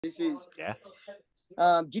This is Yeah.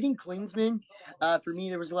 getting Klinsmann. For me,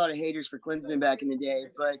 there was a lot of haters for Klinsmann back in the day,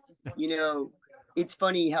 but it's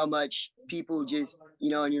funny how much people just, in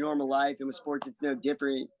your normal life and with sports, it's no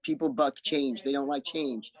different. People buck change; they don't like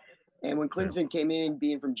change. And when True. Klinsmann came in,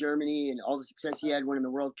 being from Germany and all the success he had winning the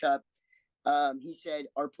World Cup, he said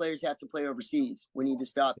our players have to play overseas. We need to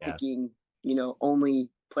stop Yeah. picking, only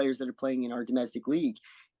players that are playing in our domestic league.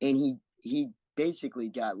 And he basically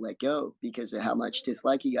got let go because of how much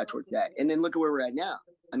dislike he got towards that. And then look at where we're at now.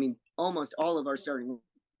 I mean, almost all of our starting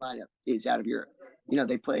lineup is out of Europe.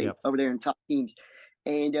 They play over there in top teams.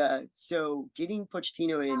 And so getting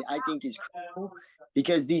Pochettino in, I think, is cool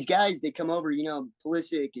because these guys, they come over,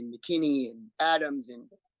 Pulisic and McKinney and Adams, and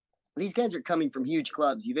these guys are coming from huge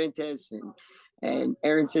clubs, Juventus and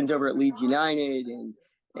Aronson's over at Leeds United, and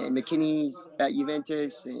McKinney's at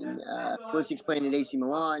Juventus, and Pulisic's playing at AC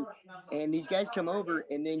Milan. And these guys come over,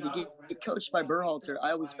 and then to get coached by Berhalter,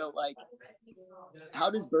 I always felt like, how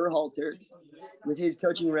does Berhalter, with his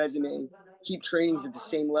coaching resume, keep trainings at the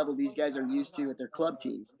same level these guys are used to at their club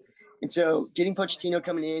teams? And so getting Pochettino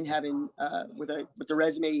coming in, having with the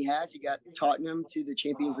resume he has, he got Tottenham to the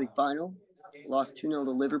Champions League final, lost 2-0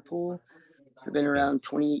 to Liverpool. I've been around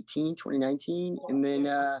 2018, 2019, and then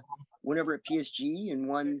went over at PSG and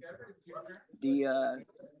won the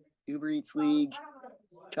Uber Eats League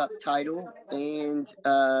Cup title and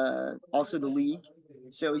also the league.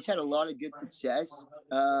 So he's had a lot of good success.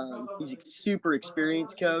 He's a super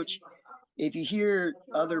experienced coach. If you hear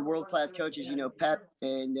other world-class coaches, Pep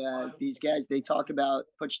and these guys, they talk about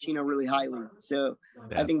Pochettino really highly. So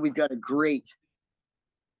I think we've got a great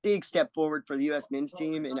big step forward for the U.S. men's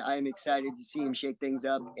team, and I'm excited to see him shake things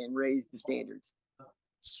up and raise the standards.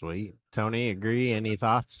 Sweet. Tony, agree? Any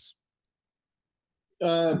thoughts?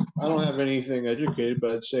 I don't have anything educated,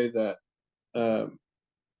 but I'd say that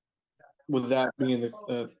with that being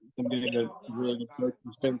being a really good coach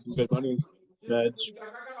and spending some good money, that's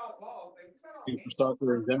for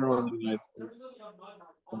soccer in general in the United States.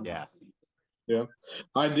 Yeah.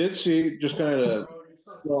 I did see, just kind of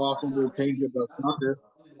go off a little tangent about soccer.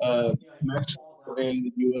 Mexico and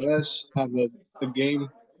the U.S. have a game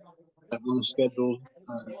on the schedule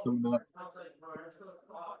coming up.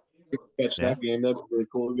 Catch that game. That'd be really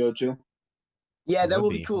cool to go to. Yeah, that will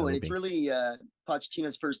be cool. And it's really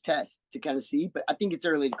Pochettino's first test to kind of see, but I think it's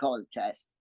early to call it a test.